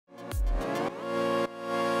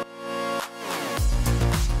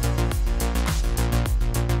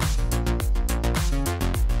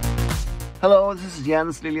Hello, this is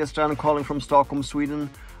Jens Liljestrand calling from Stockholm, Sweden.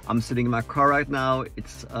 I'm sitting in my car right now.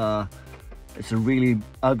 It's a really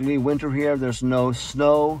ugly winter here. There's no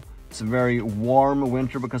snow. It's a very warm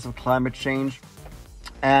winter because of climate change.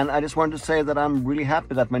 And I just wanted to say that I'm really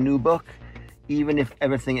happy that my new book, Even If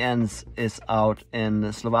Everything Ends, is out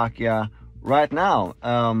in Slovakia right now.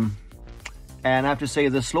 And I have to say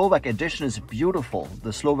the Slovak edition is beautiful.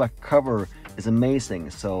 The Slovak cover is amazing.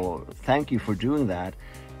 So thank you for doing that.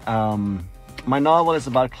 My novel is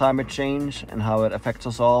about climate change and how it affects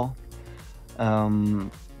us all. I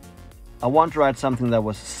want to write something that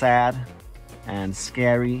was sad and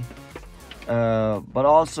scary, but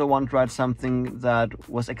also want to write something that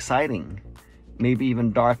was exciting, maybe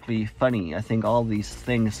even darkly funny. I think all these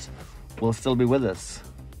things will still be with us,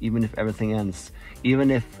 even if everything ends.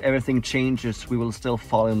 Even if everything changes, we will still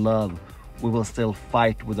fall in love. We will still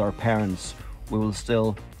fight with our parents. We will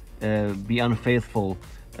still be unfaithful.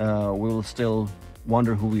 We will still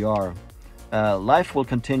wonder who we are. Life will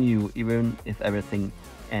continue even if everything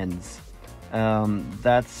ends.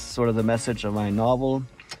 That's sort of the message of my novel.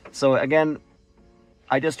 So again,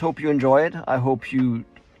 I just hope you enjoy it. I hope you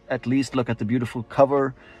at least look at the beautiful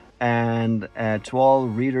cover. And to all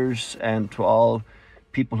readers and to all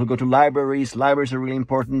people who go to libraries are really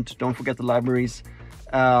important. Don't forget the libraries.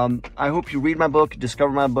 I hope you read my book,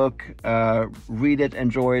 discover my book, read it,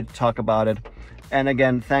 enjoy it, talk about it. And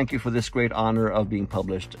again, thank you for this great honor of being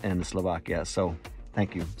published in Slovakia. So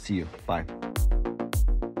thank you. See you. Bye.